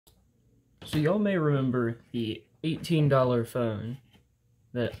So y'all may remember the $18 phone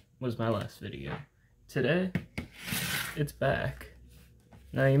that was my last video. Today, it's back.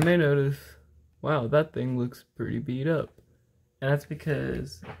 Now you may notice, wow, that thing looks pretty beat up. And that's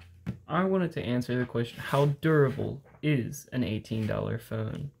because I wanted to answer the question, how durable is an $18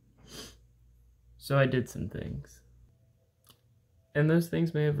 phone? So I did some things. And those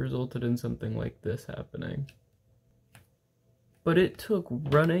things may have resulted in something like this happening. But it took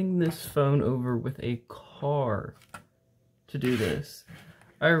running this phone over with a car to do this.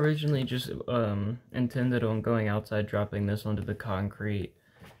 I originally just intended on going outside, dropping this onto the concrete,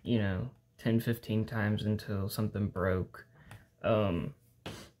 10-15 times until something broke.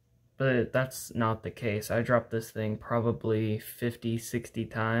 But that's not the case. I dropped this thing probably 50-60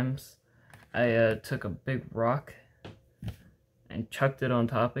 times. I took a big rock and chucked it on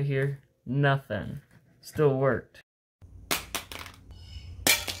top of here. Nothing. Still worked.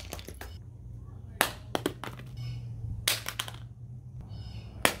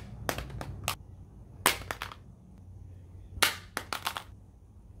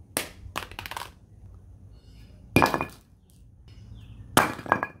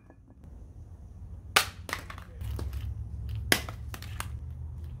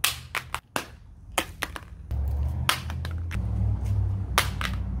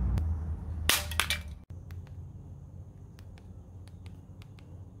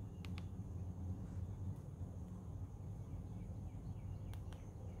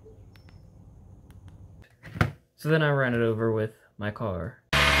 So then I ran it over with my car.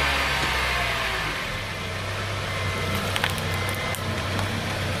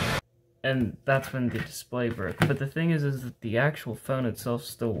 And that's when the display broke. But the thing is that the actual phone itself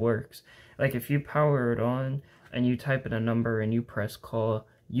still works. Like if you power it on and you type in a number and you press call,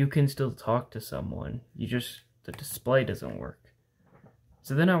 you can still talk to someone. The display doesn't work.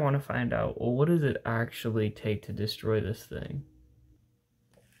 So then I want to find out, well, what does it actually take to destroy this thing?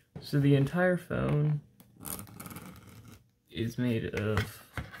 So the entire phone is made of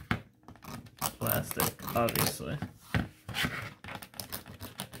plastic, obviously.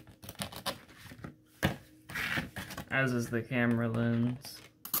 As is the camera lens.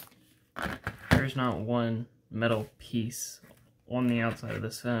 There's not one metal piece on the outside of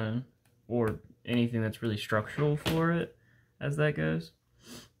this phone, or anything that's really structural for it, as that goes.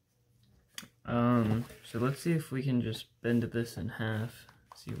 So let's see if we can just bend this in half.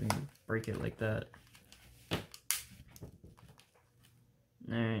 See if we can break it like that.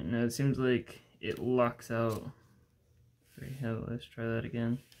 Alright, now it seems like it locks out. Let's try that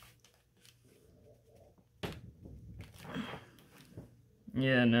again.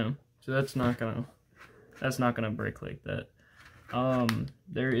 Yeah, no. So that's not gonna break like that.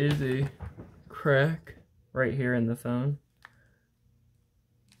 There is a crack right here in the phone.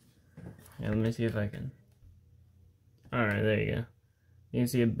 Yeah, let me see if I can. Alright, there you go. You can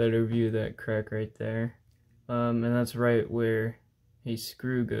see a better view of that crack right there. And that's right where a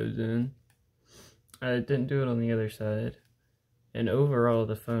screw goes in. I didn't do it on the other side. And overall,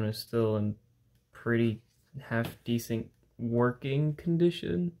 the phone is still in pretty half-decent working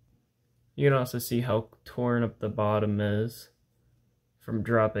condition. You can also see how torn up the bottom is from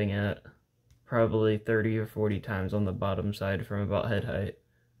dropping it probably 30 or 40 times on the bottom side from about head height.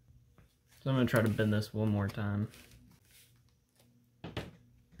 So I'm going to try to bend this one more time.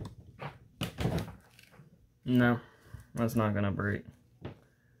 No, that's not going to break.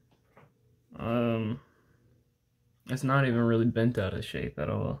 It's not even really bent out of shape at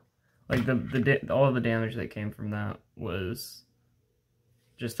all. Like all the damage that came from that was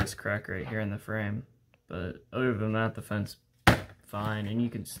just this crack right here in the frame. But other than that, the phone's fine, and you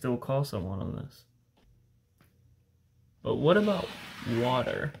can still call someone on this. But what about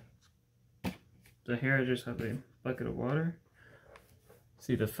water? So here I just have a bucket of water.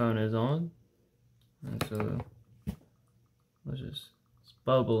 See, the phone is on. And so it's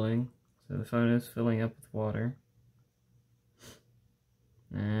bubbling. So the phone is filling up with water.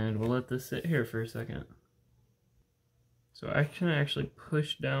 And we'll let this sit here for a second. So I can actually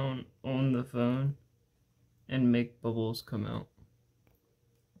push down on the phone and make bubbles come out.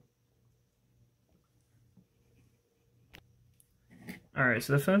 Alright,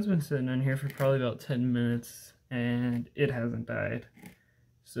 so the phone's been sitting in here for probably about 10 minutes and it hasn't died.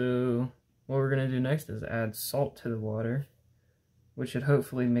 So what we're going to do next is add salt to the water, which should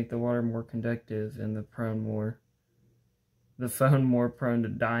hopefully make the water more conductive and the phone more prone to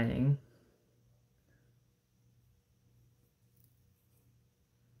dying.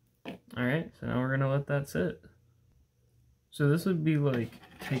 Alright, so now we're going to let that sit. So this would be like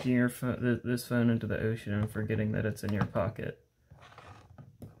taking this phone into the ocean and forgetting that it's in your pocket.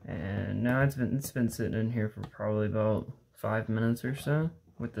 And now it's been sitting in here for probably about 5 minutes or so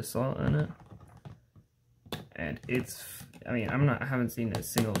with the salt in it. And I mean, I haven't seen a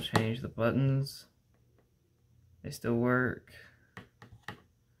single change. The buttons, they still work.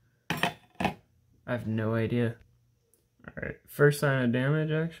 I have no idea. Alright, first sign of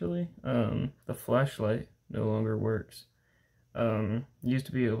damage actually. The flashlight no longer works. Used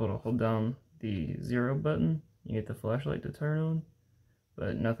to be able to hold down the 0 button, you get the flashlight to turn on,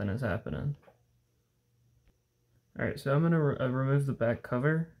 but nothing is happening. Alright, so I'm going to remove the back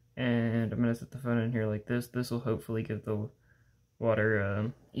cover, and I'm going to set the phone in here like this. This will hopefully give the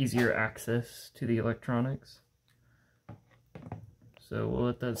water easier access to the electronics. So we'll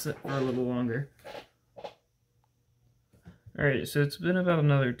let that sit for a little longer. Alright, so it's been about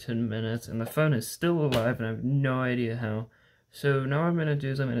another 10 minutes, and the phone is still alive, and I have no idea how. So now what I'm going to do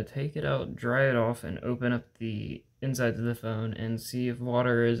is I'm going to take it out, dry it off, and open up the insides of the phone and see if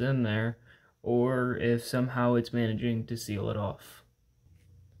water is in there, or if somehow it's managing to seal it off.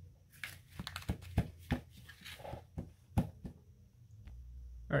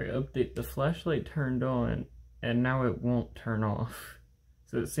 Alright, update. The flashlight turned on, and now it won't turn off.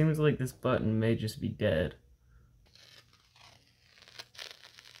 So it seems like this button may just be dead.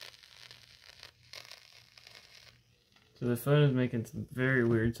 So the phone is making some very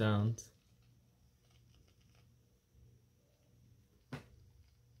weird sounds.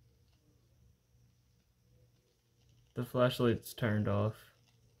 The flashlight's turned off.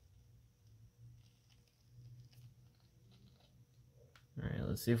 Alright,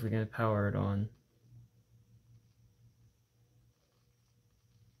 let's see if we can power it on.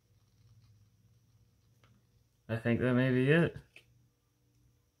 I think that may be it.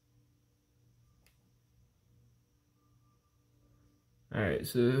 Alright,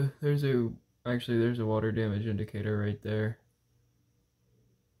 so there's a water damage indicator right there.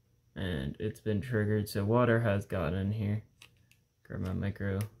 And it's been triggered, so water has gotten in here. Grab my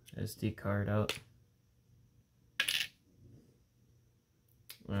micro SD card out.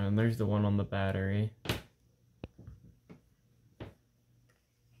 And there's the one on the battery.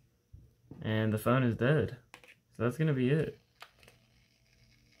 And the phone is dead. So that's gonna be it.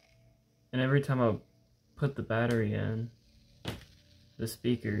 And every time I put the battery in, the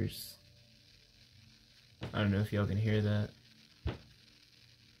speakers, I don't know if y'all can hear that.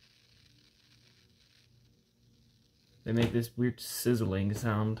 They make this weird sizzling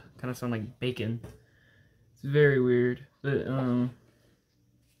sound. Kind of sound like bacon. It's very weird. But,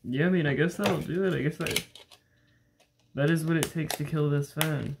 yeah, I mean, I guess that'll do it. I guess that is what it takes to kill this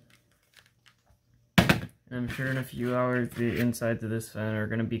phone. And I'm sure in a few hours the insides of this phone are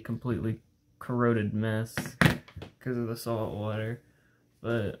going to be completely corroded mess because of the salt water.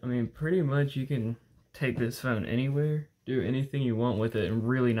 But, I mean, pretty much you can take this phone anywhere, do anything you want with it, and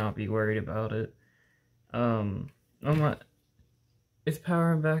really not be worried about it. It's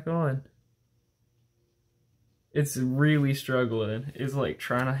powering back on. It's really struggling. It's like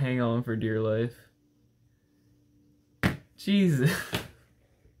trying to hang on for dear life. Jesus.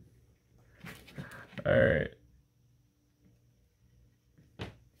 Alright.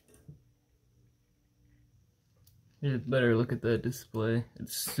 Just better look at that display.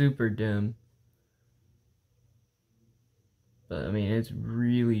 It's super dim. But I mean, it's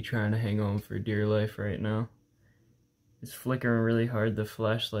really trying to hang on for dear life right now. It's flickering really hard. The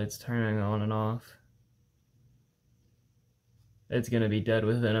flashlight's turning on and off. It's gonna be dead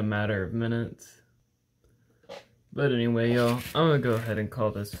within a matter of minutes. But anyway, y'all, I'm gonna go ahead and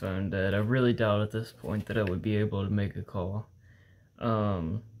call this phone dead. I really doubt at this point that I would be able to make a call.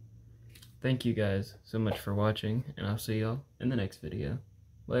 Thank you guys so much for watching, and I'll see y'all in the next video.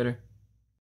 Later.